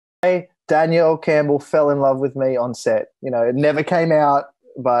Danielle Campbell fell in love with me on set. You know, it never came out,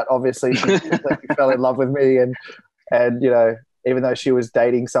 but obviously she completely fell in love with me. And you know, even though she was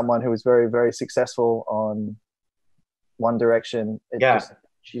dating someone who was very, very successful on One Direction, I was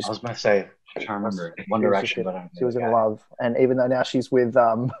going to say, I can't remember One Direction, but she was in love. And even though now she's with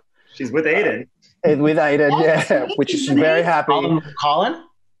Aiden. With Aiden, yeah, which she's very happy. Colin?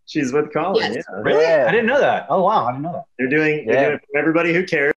 She's with Colin, yeah. Really? Yeah. I didn't know that. Oh wow, I didn't know that. They're doing it for everybody who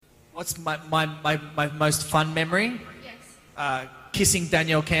cares. What's my most fun memory? Yes. Kissing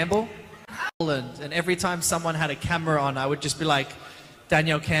Danielle Campbell. And every time someone had a camera on, I would just be like,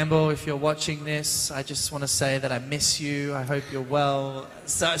 Danielle Campbell, if you're watching this, I just want to say that I miss you. I hope you're well.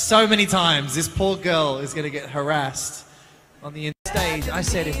 So many times, this poor girl is going to get harassed on the stage. I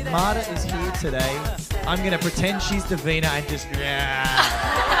said, if Marta is here today, I'm going to pretend she's Davina and just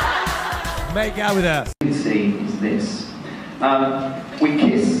make out with her. You can see is this. We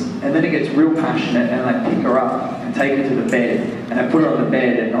kiss, and then it gets real passionate, and I pick her up and take her to the bed, and I put her on the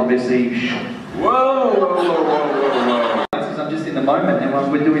bed, and obviously, whoa, whoa, whoa, whoa, whoa. Because I'm just in the moment, and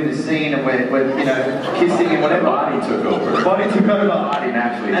we're doing this scene, and we're you know, kissing and whatever. Body took over. Body took over. Body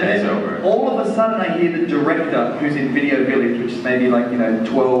naturally takes over. All of a sudden, I hear the director, who's in Video Village, which is maybe like, you know,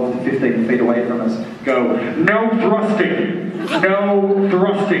 12 to 15 feet away from us, go, no thrusting, no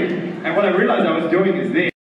thrusting. And what I realized I was doing is this.